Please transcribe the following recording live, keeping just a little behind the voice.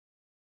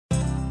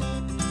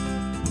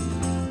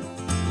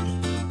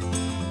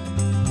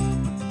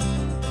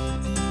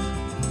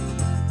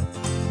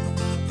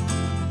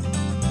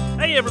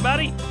Hey,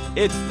 everybody.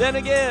 It's Then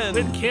Again.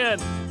 With Ken.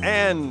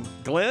 And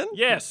Glenn?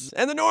 Yes.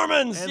 And the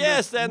Normans. And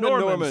the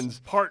Normans.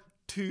 Part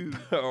 2.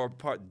 Or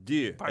Part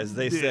 2, as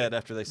they said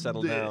after they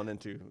settled down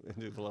into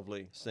the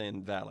lovely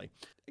Seine Valley.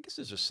 I guess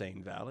there's a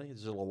Seine Valley.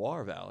 There's a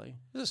Loire Valley.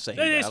 There's a Seine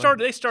Valley.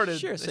 They started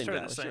Sure, the Seine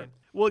Valley, Seine. sure.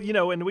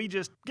 Well, and we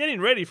just, getting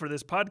ready for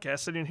this podcast,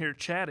 sitting here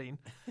chatting,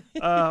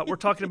 we're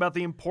talking about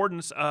the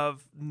importance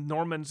of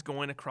Normans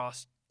going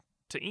across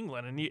to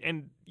England.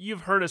 And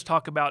you've heard us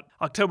talk about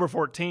October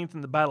 14th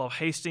and the Battle of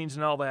Hastings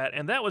and all that.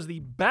 And that was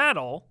the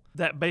battle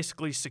that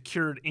basically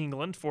secured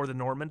England for the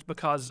Normans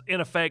because, in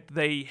effect,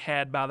 they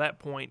had, by that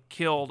point,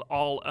 killed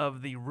all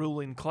of the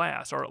ruling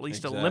class, or at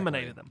least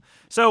eliminated them.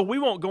 So we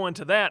won't go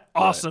into that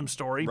awesome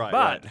story,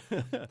 but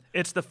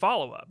it's the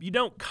follow-up. You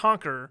don't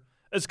conquer.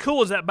 As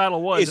cool as that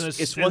battle was.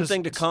 It's one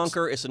thing to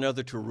conquer, it's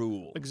another to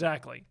rule.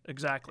 Exactly.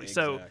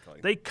 So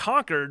they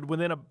conquered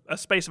within a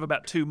space of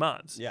about 2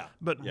 months. Yeah.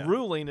 But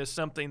ruling is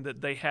something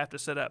that they have to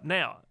set up.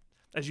 Now,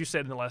 as you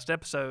said in the last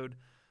episode,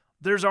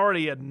 there's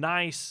already a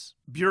nice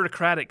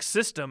bureaucratic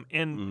system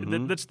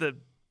that's the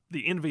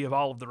envy of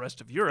all of the rest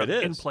of Europe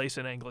in place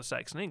in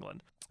Anglo-Saxon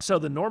England. So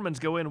the Normans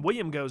go in,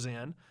 William goes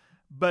in,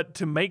 but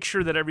to make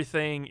sure that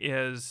everything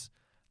is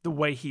the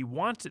way he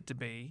wants it to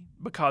be,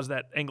 because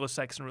that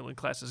Anglo-Saxon ruling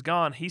class is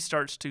gone, he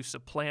starts to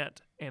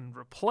supplant and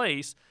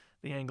replace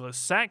the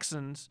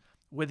Anglo-Saxons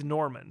with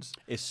Normans.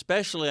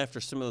 Especially after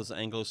some of those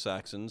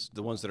Anglo-Saxons,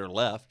 the ones that are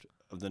left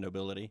of the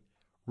nobility,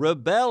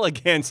 rebel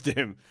against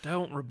him.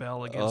 Don't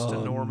rebel against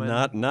a Norman.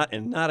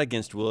 Not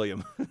against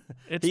William.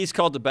 He's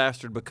called the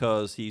bastard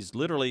because he's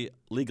literally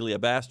legally a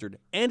bastard,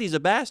 and he's a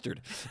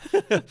bastard.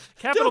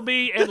 Capital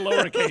B and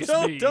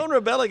lowercase b. Don't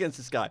rebel against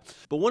this guy.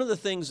 But one of the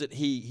things that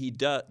he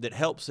does that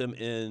helps him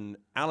in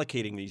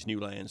allocating these new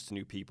lands to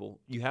new people,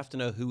 you have to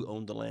know who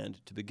owned the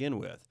land to begin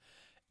with.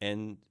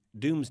 And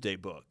Doomsday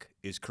Book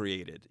is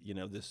created.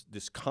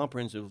 This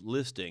comprehensive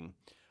listing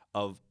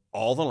of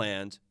all the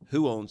lands,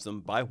 who owns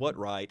them, by what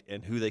right,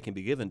 and who they can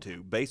be given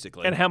to,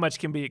 basically. And how much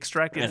can be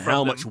extracted from them. And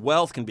how much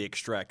wealth can be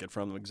extracted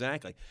from them,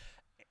 exactly.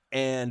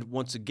 And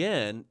once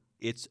again,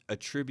 it's a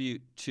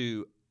tribute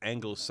to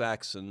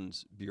Anglo-Saxon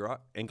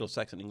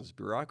English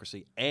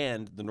bureaucracy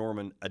and the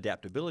Norman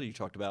adaptability you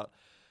talked about,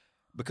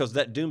 because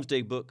that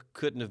Doomsday Book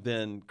couldn't have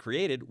been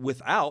created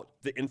without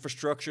the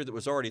infrastructure that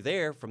was already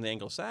there from the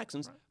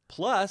Anglo-Saxons,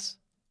 plus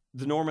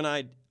the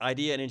Norman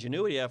idea and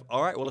ingenuity of,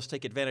 all right, well, let's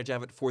take advantage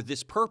of it for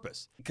this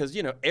purpose. Because,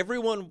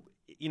 everyone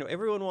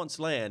wants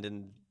land,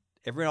 and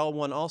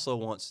everyone also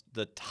wants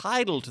the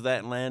title to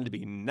that land to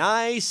be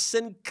nice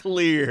and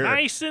clear.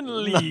 Nice and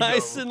legal.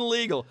 Nice and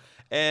legal.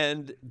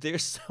 And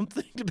there's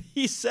something to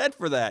be said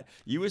for that.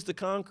 You as the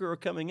conqueror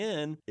coming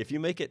in, if you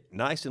make it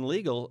nice and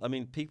legal,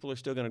 people are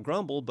still going to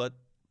grumble, but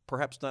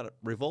perhaps not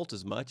revolt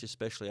as much,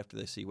 especially after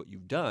they see what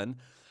you've done.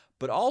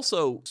 But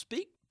also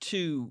speak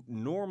to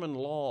Norman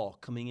law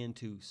coming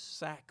into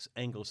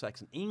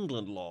Anglo-Saxon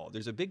England law.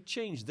 There's a big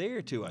change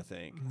there too, I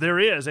think. There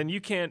is, and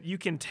you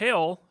can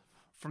tell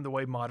from the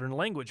way modern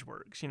language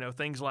works.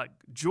 Things like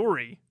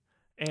jury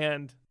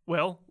and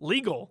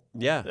legal.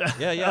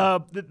 Yeah.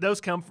 Those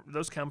come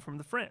from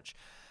the French,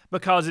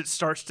 because it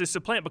starts to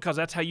supplant. Because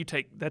that's how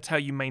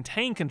you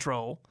maintain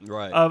control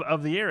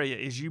of the area.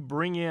 Is you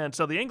bring in.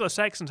 So the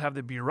Anglo-Saxons have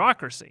the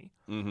bureaucracy.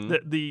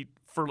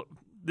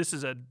 This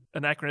is an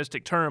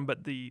anachronistic term,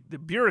 but the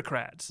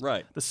bureaucrats,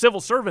 the civil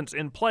servants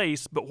in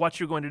place, but what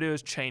you're going to do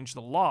is change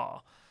the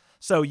law.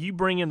 So you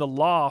bring in the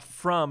law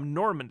from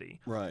Normandy.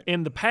 Right.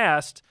 In the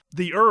past,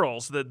 the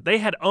earls, they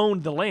had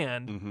owned the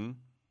land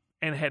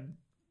and had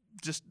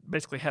just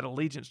basically had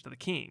allegiance to the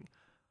king.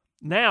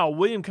 Now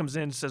William comes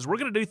in and says, we're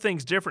going to do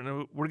things different,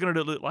 and we're going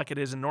to do it like it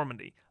is in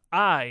Normandy.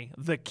 I,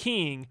 the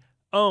king,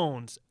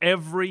 owns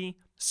every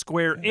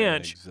square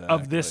inch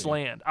of this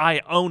land.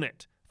 I own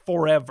it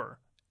forever,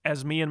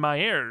 as me and my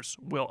heirs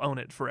will own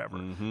it forever.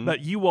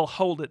 But you will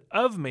hold it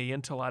of me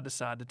until I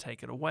decide to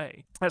take it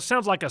away. That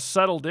sounds like a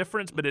subtle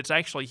difference, but it's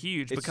actually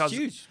huge. Because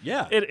huge,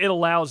 yeah. It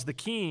allows the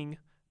king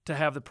to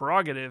have the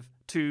prerogative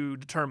to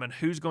determine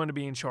who's going to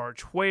be in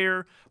charge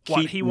where,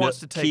 what he wants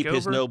to take over. Keep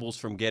his nobles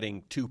from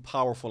getting too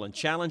powerful and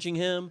challenging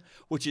him,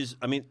 which is,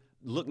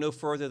 look no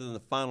further than the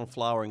final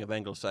flowering of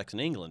Anglo-Saxon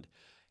England.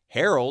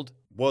 Harold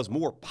was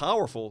more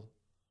powerful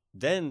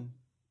than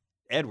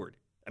Edward.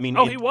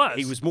 He was.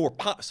 He was more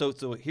so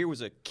here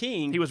was a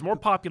king. He was more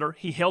popular.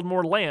 He held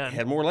more land.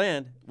 Had more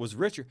land. Was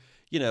richer.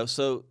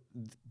 So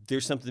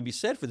there's something to be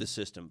said for this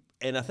system.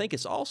 And I think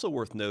it's also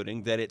worth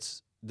noting that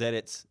it's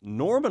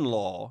Norman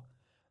law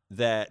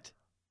that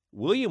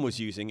William was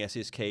using as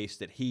his case,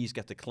 that he's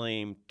got the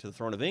claim to the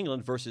throne of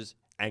England, versus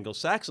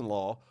Anglo-Saxon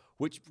law,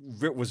 which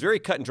was very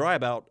cut and dry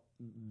about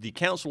the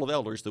Council of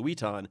Elders, the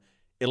Witan,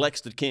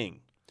 elects the king.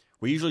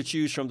 We usually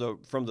choose from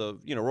the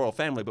royal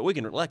family, but we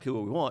can elect who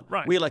we want.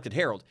 Right. We elected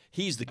Harold.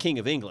 He's the king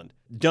of England.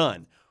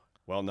 Done.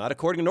 Well, not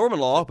according to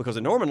Norman law, because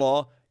in Norman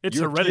law, it's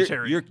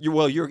hereditary.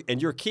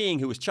 Your king,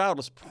 who was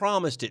childless,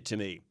 promised it to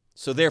me,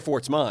 so therefore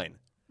it's mine.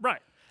 Right.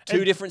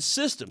 Two different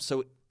systems.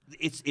 So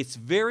it's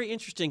very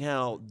interesting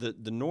how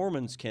the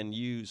Normans can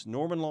use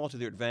Norman law to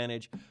their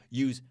advantage,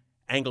 use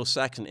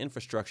Anglo-Saxon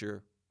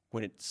infrastructure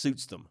when it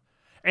suits them.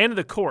 And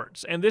the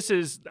courts. And this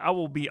is, I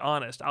will be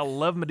honest, I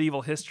love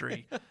medieval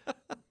history,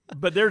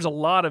 but there's a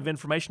lot of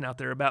information out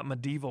there about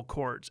medieval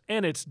courts,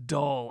 and it's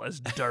dull as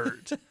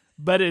dirt.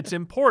 But it's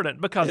important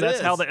because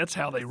that's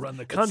how they run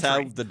the country.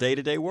 That's how the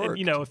day-to-day works. And,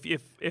 you know,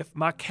 if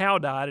my cow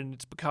died and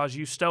it's because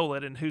you stole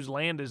it, and whose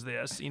land is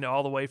this? You know,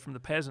 all the way from the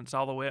peasants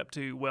all the way up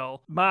to,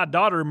 well, my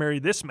daughter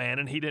married this man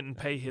and he didn't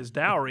pay his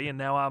dowry, and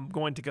now I'm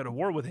going to go to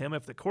war with him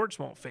if the courts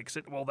won't fix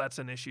it. Well, that's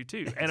an issue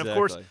too. And of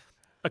course,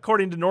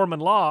 according to Norman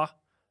law,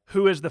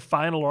 who is the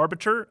final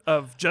arbiter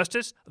of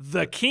justice?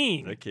 The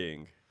king. The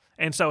king.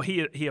 And so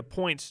he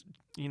appoints,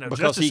 you know,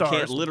 because he justiciars.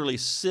 can't literally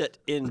sit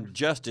in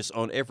justice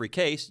on every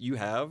case. You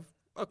have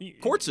a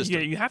court system.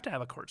 Yeah, you have to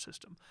have a court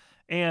system.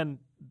 And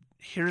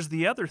here's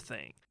the other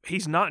thing.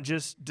 He's not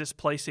just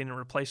displacing and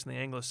replacing the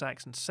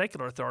Anglo-Saxon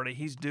secular authority.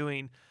 He's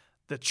doing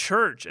the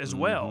church as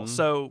well.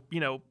 So, you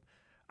know,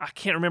 I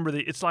can't remember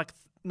it's like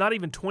not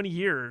even 20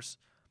 years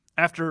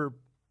after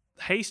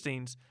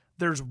Hastings,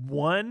 there's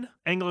one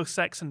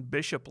Anglo-Saxon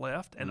bishop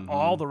left, and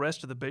all the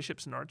rest of the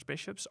bishops and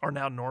archbishops are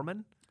now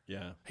Norman.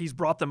 Yeah. He's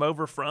brought them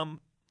over from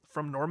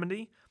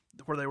Normandy,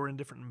 where they were in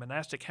different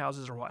monastic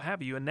houses or what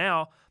have you, and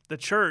now the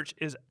church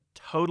is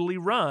totally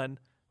run.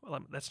 Well,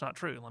 that's not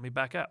true. Let me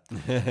back up.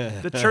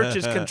 The church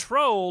is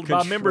controlled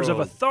by members of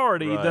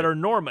authority that are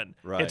Norman.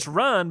 Right. It's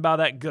run by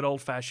that good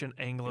old-fashioned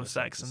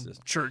Anglo-Saxon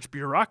church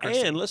bureaucracy.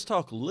 And let's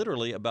talk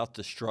literally about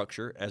the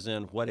structure, as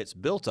in what it's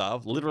built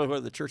of, literally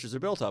what the churches are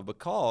built of,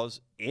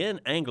 because in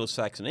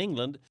Anglo-Saxon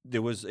England,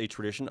 there was a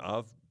tradition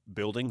of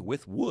building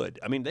with wood.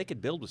 I mean, they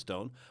could build with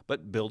stone,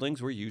 but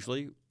buildings were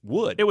usually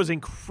wood. It was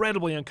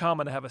incredibly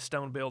uncommon to have a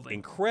stone building.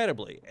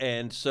 Incredibly.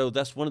 And so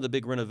that's one of the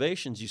big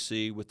renovations you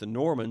see with the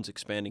Normans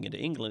expanding into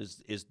England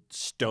is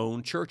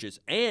stone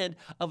churches, and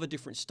of a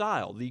different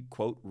style. The,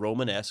 quote,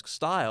 Romanesque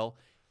style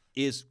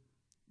is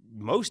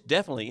most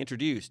definitely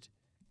introduced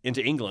into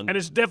England. And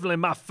it's definitely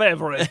my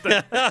favorite.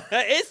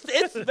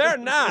 It's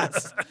very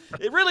nice.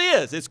 It really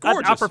is. It's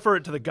gorgeous. I prefer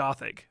it to the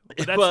Gothic.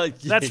 But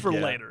that's for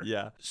later.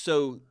 Yeah.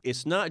 So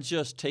it's not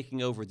just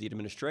taking over the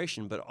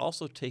administration, but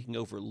also taking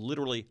over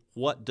literally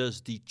what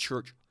does the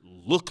church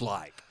look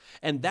like.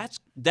 And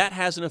that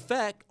has an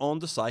effect on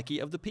the psyche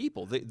of the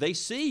people. They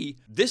see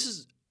this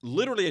is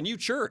literally a new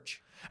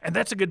church. And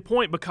that's a good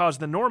point, because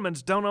the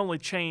Normans don't only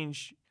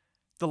change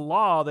the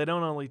law, they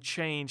don't only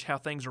change how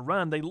things are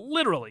run, they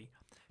literally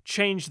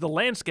change the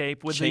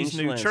landscape with these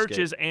new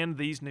churches and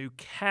these new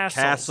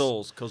castles.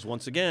 Castles, because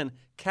once again,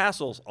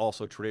 castles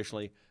also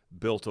traditionally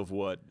built of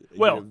wood.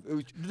 Well,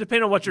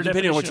 depending on what your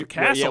definition of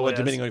castle is.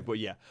 Depending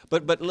on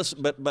but listen,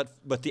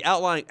 but the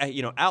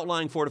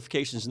outlying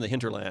fortifications in the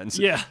hinterlands.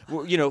 Yeah.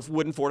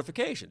 Wooden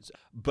fortifications.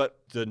 But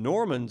the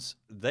Normans,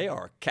 they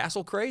are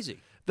castle crazy.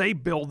 They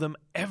build them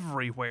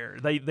everywhere.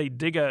 They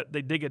dig a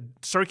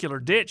circular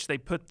ditch. They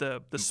put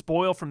the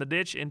spoil from the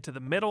ditch into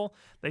the middle.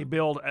 They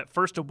build at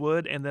first a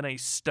wood and then a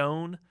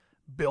stone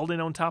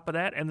building on top of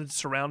that, and then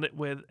surround it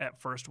with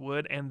at first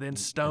wood and then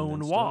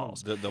stone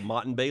walls. The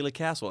Motte and Bailey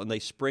Castle, and they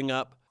spring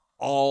up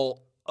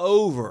all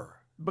over.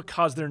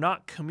 Because they're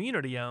not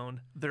community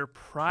owned; they're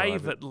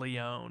privately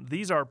owned.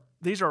 These are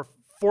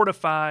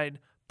fortified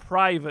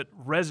private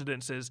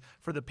residences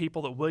for the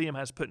people that William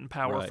has put in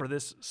power for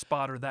this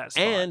spot or that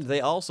spot. And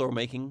they also are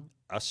making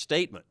a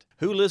statement.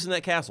 Who lives in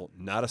that castle?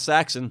 Not a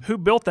Saxon. Who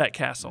built that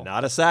castle?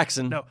 Not a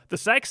Saxon. No, the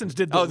Saxons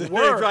did the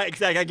work. Right,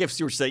 exactly. I guess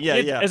you were saying.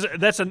 Yeah.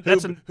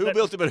 Who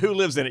built it, but who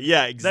lives in it?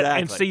 Yeah,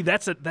 exactly. And see,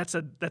 that's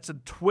a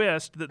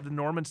twist that the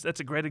Normans. That's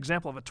a great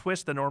example of a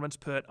twist the Normans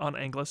put on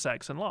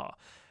Anglo-Saxon law.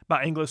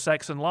 By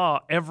Anglo-Saxon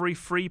law, every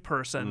free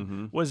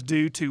person was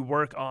due to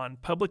work on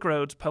public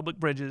roads, public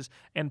bridges,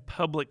 and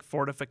public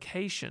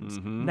fortifications.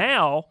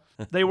 Now,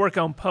 they work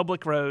on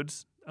public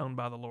roads, owned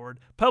by the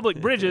Lord,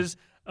 public bridges,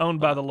 owned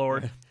by the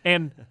Lord,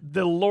 and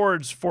the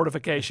Lord's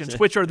fortifications,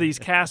 which are these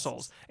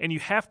castles. And you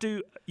have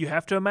to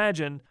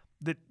imagine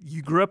that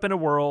you grew up in a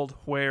world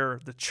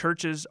where the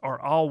churches are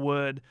all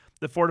wood,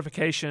 the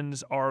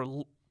fortifications are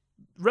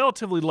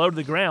relatively low to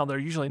the ground. They're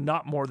usually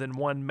not more than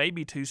 1,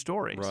 maybe 2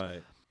 stories.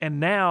 Right. And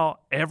now,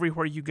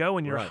 everywhere you go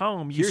in your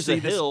home, you see a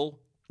hill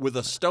with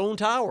a stone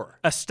tower.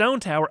 A stone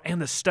tower,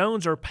 and the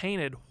stones are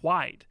painted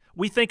white.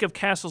 We think of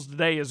castles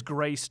today as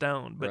gray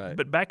stone,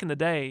 but back in the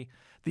day,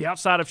 the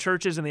outside of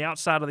churches and the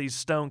outside of these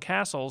stone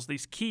castles,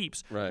 these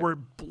keeps, were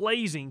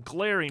blazing,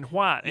 glaring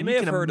white. You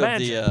may have heard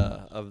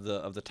of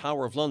the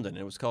Tower of London.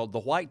 It was called the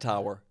White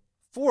Tower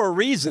for a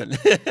reason.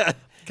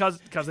 Because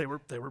they were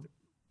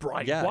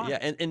bright white.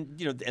 Yeah,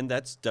 and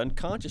that's done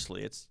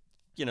consciously. It's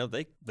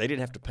they didn't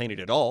have to paint it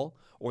at all,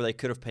 or they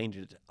could have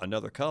painted it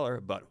another color,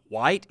 but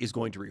white is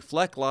going to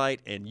reflect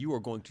light, and you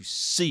are going to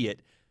see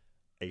it,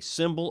 a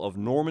symbol of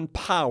Norman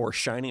power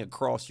shining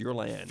across your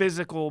land.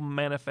 Physical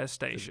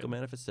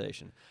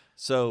manifestation.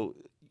 So,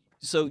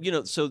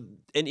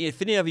 and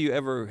if any of you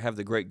ever have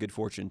the great good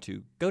fortune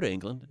to go to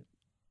England,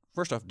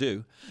 first off,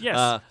 do.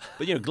 Yes.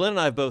 But Glenn and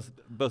I have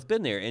both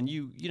been there, and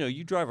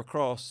you drive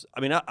across. I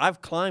mean,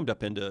 I've climbed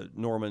up into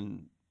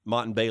Norman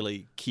Motte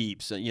Bailey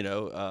keeps,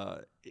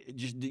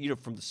 just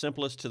from the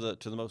simplest to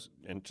the most,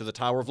 and to the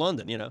Tower of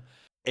London,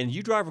 and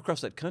you drive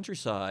across that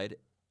countryside,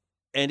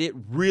 and it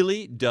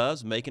really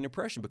does make an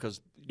impression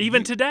because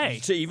even today,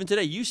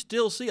 you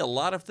still see a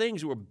lot of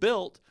things that were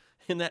built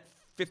in that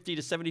 50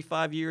 to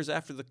 75 years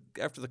after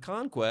the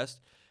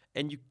conquest,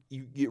 and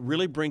it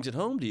really brings it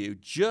home to you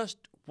just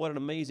what an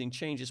amazing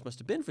change this must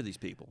have been for these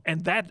people.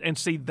 And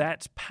see,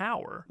 that's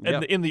power. Yep.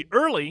 And in the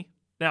early.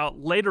 Now,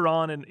 later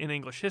on in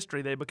English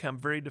history, they become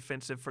very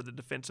defensive for the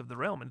defense of the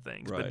realm and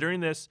things. Right. But during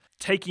this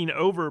taking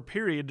over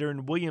period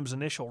during William's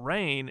initial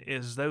reign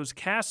is those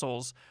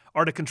castles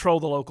are to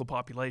control the local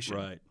population,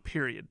 Right.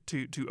 period,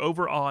 to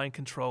overawe and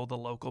control the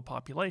local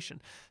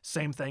population.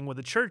 Same thing with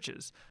the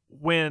churches.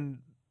 When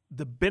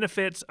the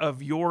benefits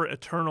of your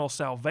eternal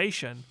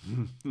salvation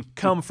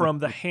come from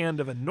the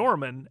hand of a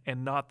Norman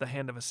and not the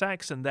hand of a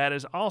Saxon, that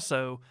is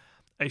also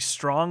a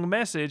strong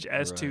message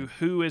as to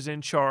who is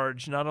in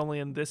charge, not only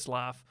in this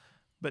life,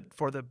 but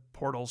for the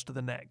portals to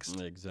the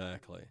next.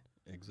 Exactly.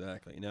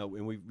 Now,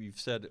 and we've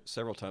said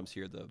several times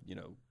here,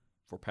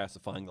 for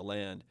pacifying the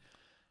land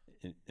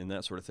and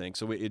that sort of thing.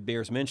 So it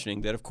bears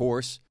mentioning that, of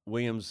course,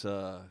 William's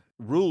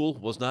rule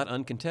was not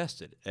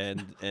uncontested.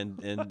 And as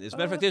a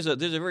matter of fact, there's a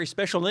very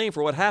special name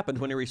for what happened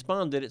when he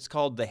responded. It's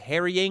called the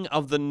harrying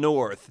of the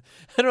North.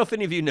 I don't know if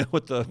any of you know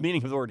what the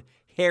meaning of the word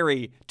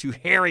harry, to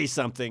harry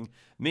something,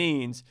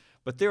 means.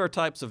 But there are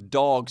types of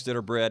dogs that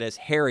are bred as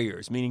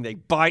harriers, meaning they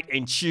bite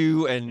and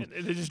chew and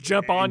they just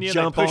jump on you,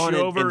 jump they push on you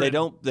and, over, and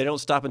they don't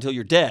stop until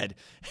you're dead.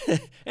 And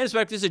in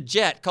fact, there's a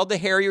jet called the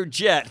Harrier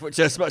jet, which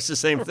is much the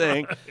same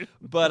thing. Right.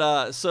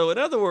 But so in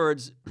other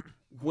words,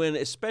 when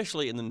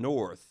especially in the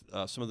north,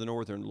 some of the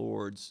northern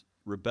lords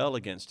rebel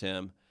against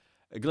him.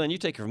 Glenn, you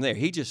take it from there.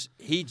 He just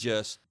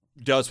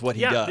does what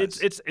he does.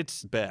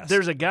 It's best.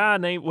 There's a guy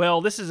named. Well,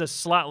 this is a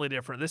slightly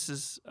different. This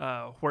is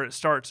where it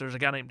starts. There's a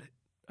guy named,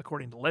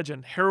 according to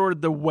legend,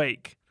 Hereward the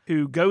Wake,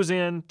 who goes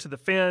into the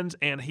fens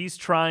and he's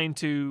trying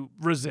to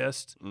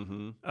resist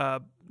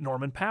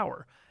Norman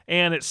power.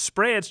 And it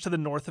spreads to the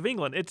north of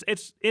England.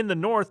 It's in the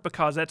north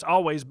because that's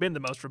always been the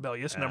most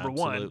rebellious, number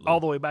one, all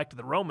the way back to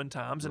the Roman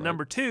times. And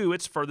number two,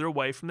 it's further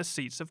away from the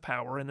seats of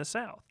power in the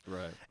south.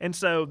 Right. And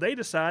so they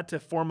decide to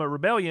form a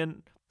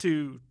rebellion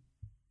to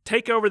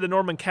take over the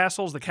Norman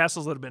castles, the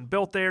castles that have been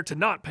built there, to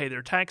not pay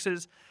their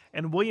taxes.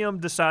 And William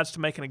decides to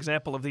make an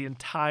example of the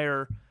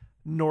entire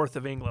north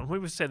of England. We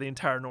would say the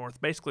entire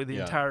north, basically the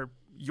entire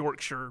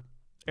Yorkshire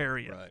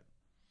area. Right.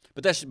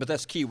 But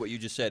that's key. What you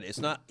just said. It's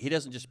not. He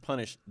doesn't just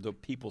punish the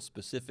people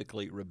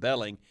specifically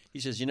rebelling. He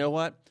says, you know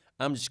what?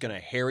 I'm just going to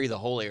harry the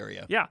whole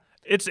area. Yeah.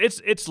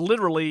 It's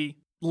literally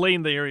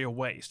laying the area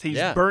waste.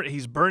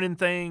 He's burning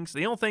things.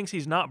 The only things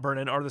he's not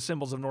burning are the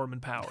symbols of Norman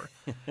power.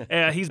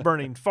 He's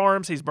burning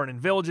farms. He's burning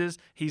villages.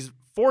 He's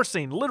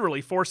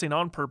literally forcing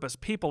on purpose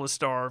people to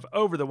starve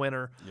over the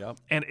winter. Yep.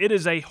 And it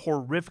is a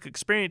horrific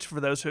experience for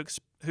those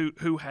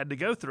who had to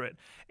go through it.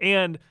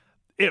 And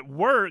it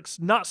works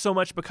not so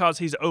much because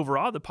he's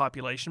overawed the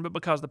population, but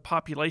because the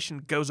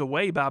population goes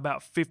away by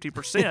about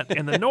 50%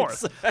 in the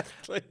north.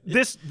 Exactly.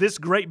 This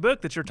great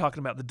book that you're talking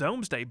about, the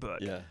Domesday Book.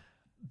 Yeah.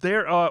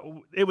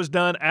 It was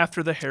done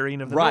after the harrying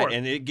of the North. North.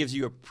 And it gives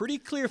you a pretty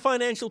clear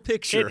financial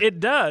picture.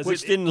 It does.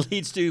 Which then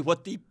leads to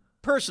what the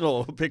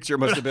personal picture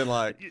must have been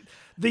like.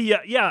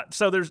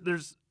 So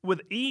there's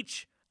with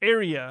each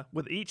area,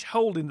 with each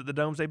holding that the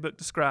Domesday Book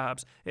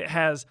describes, it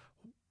has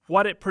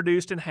what it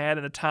produced and had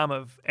in the time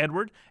of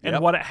Edward and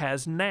what it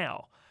has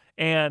now.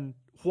 And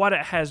what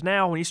it has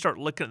now, when you start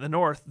looking at the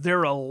north, there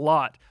are a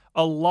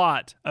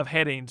lot of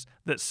headings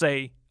that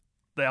say,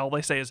 all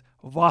they say is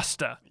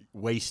Vasta.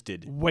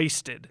 Wasted.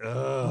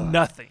 Ugh.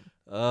 Nothing.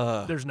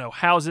 Ugh. There's no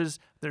houses.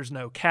 There's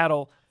no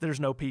cattle. There's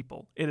no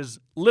people. It is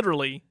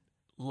literally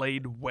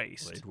laid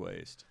waste.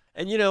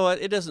 And you know what?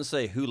 It doesn't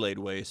say who laid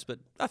waste, but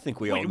I think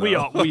we all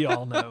know. We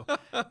all know.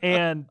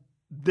 And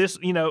this,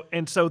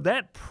 and so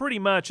that pretty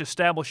much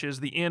establishes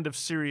the end of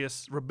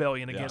serious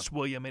rebellion against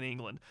William in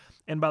England.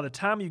 And by the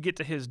time you get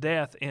to his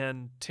death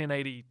in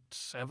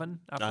 1087,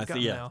 I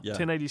forgot now,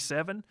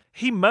 1087,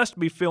 he must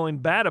be feeling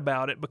bad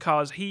about it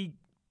because he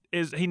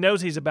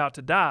knows he's about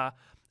to die,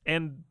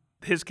 and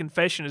his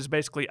confession is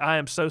basically, I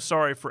am so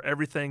sorry for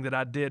everything that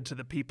I did to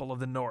the people of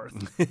the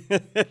north.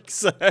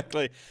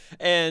 Exactly.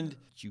 And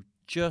you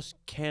just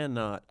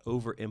cannot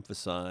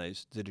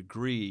overemphasize the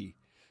degree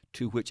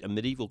to which a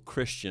medieval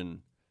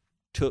Christian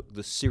took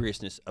the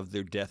seriousness of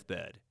their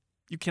deathbed.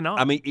 You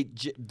cannot. I mean,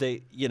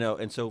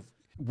 and so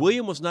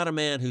William was not a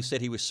man who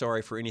said he was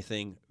sorry for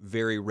anything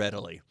very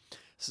readily.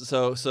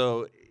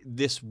 So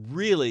this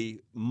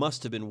really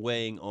must have been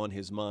weighing on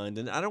his mind,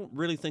 and I don't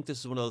really think this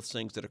is one of those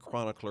things that a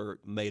chronicler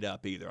made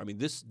up either. I mean,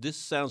 this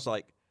sounds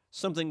like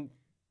something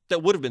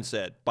that would have been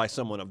said by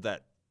someone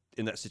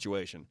in that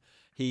situation.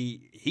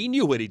 He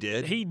knew what he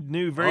did. He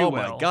knew very well.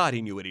 Oh my God,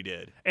 he knew what he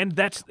did. And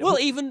that's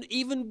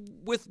even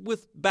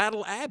with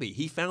Battle Abbey,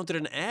 he founded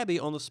an abbey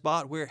on the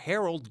spot where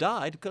Harold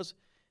died because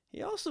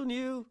he also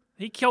knew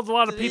he killed a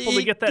lot of people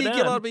to get that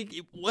done.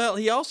 Well,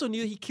 he also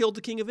knew he killed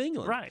the King of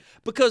England, right?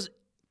 Because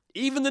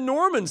Even the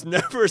Normans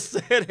never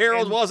said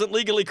Harold wasn't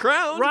legally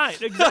crowned.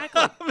 Right,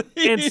 exactly.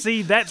 And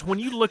see, that's when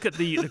you look at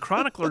the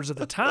chroniclers of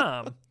the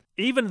time,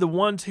 even the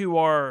ones who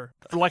are,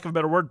 for lack of a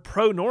better word,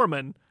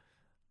 pro-Norman,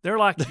 they're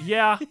like,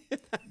 yeah,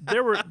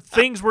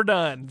 things were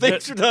done.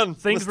 Things were done.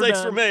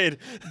 Mistakes were made.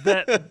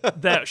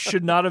 that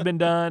should not have been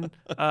done.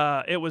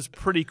 It was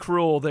pretty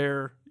cruel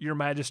there, Your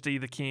Majesty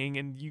the King,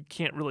 and you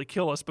can't really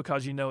kill us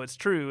because you know it's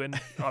true.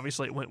 And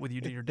obviously it went with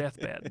you to your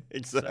deathbed.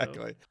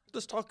 Exactly.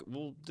 Let's talk.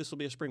 Well, this will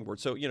be a springboard.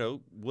 So,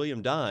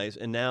 William dies,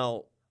 and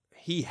now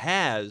he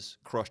has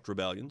crushed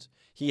rebellions.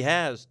 He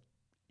has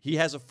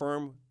a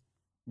firm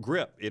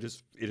grip. It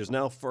is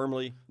now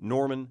firmly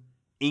Norman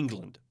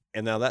England.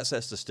 And now that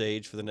sets the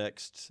stage for the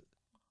next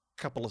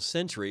couple of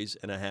centuries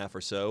and a half or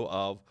so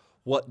of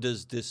what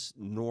does this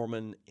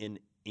Norman in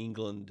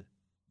England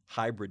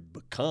hybrid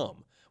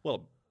become?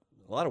 Well,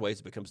 in a lot of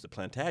ways it becomes the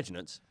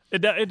Plantagenets.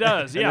 It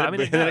does, yeah. And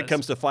then it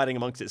comes to fighting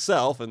amongst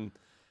itself, and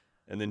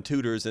then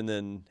Tudors, and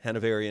then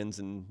Hanoverians,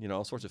 and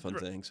all sorts of fun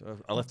things.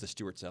 I left the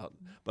Stuarts out,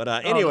 but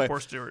anyway, the poor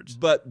Stuarts.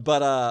 But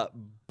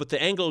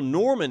the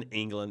Anglo-Norman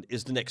England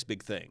is the next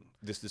big thing.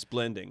 This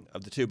blending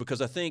of the two,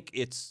 because I think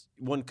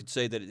one could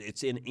say that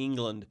it's in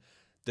England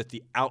that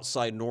the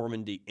outside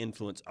Normandy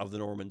influence of the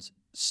Normans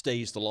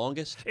stays the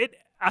longest.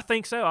 I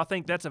think so. I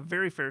think that's a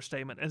very fair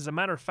statement. As a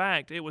matter of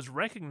fact, it was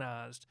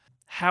recognized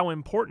how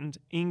important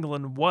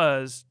England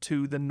was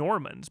to the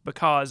Normans,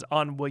 because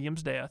on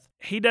William's death,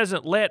 he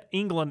doesn't let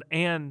England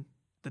and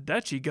the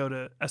duchy go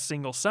to a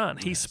single son.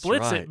 He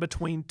splits it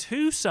between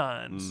two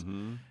sons,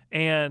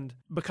 and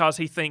because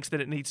he thinks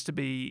that it needs to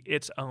be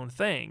its own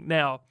thing.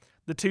 Now,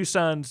 the two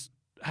sons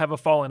have a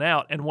falling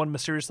out, and one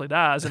mysteriously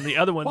dies, and the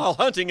other one... While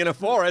hunting in a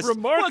forest,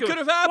 what could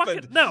have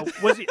happened?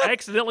 Was he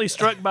accidentally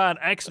struck by an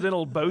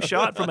accidental bow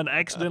shot from an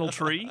accidental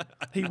tree?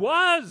 He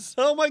was!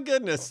 Oh my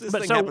goodness, this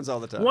thing happens all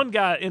the time. One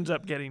guy ends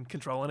up getting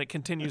control, and it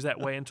continues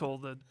that way until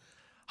the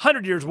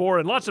 100 Years' War,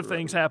 and lots of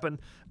things happen,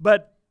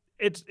 but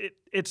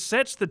it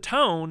sets the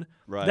tone.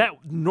 Right.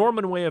 That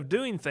Norman way of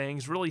doing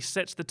things really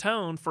sets the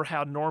tone for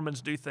how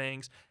Normans do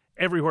things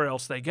everywhere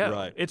else they go.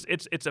 Right.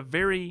 It's a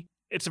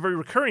very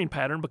recurring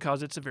pattern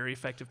because it's a very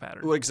effective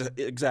pattern. Well,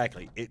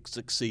 exactly. It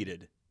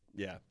succeeded.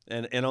 Yeah.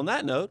 And on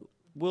that note,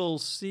 we'll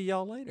see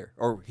y'all later.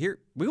 Or here,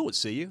 we won't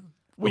see you.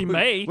 We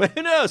may.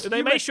 Who knows?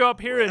 They may show up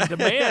here and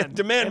demand.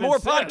 Demand more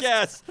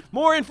podcasts,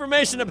 more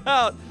information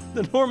about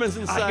the Normans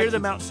and Saxons. I hear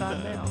them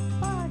outside now.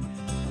 Bye.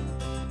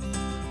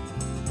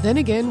 Then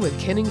Again with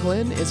Ken and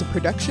Glenn is a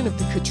production of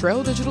the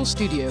Cottrell Digital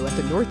Studio at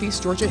the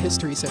Northeast Georgia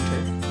History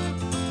Center.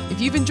 If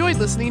you've enjoyed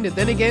listening to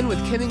Then Again with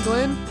Ken and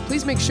Glenn,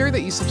 please make sure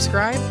that you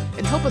subscribe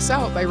and help us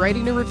out by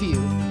writing a review.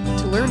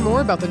 To learn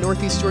more about the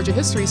Northeast Georgia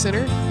History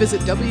Center,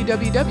 visit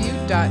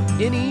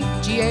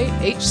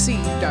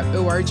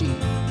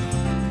www.negahc.org.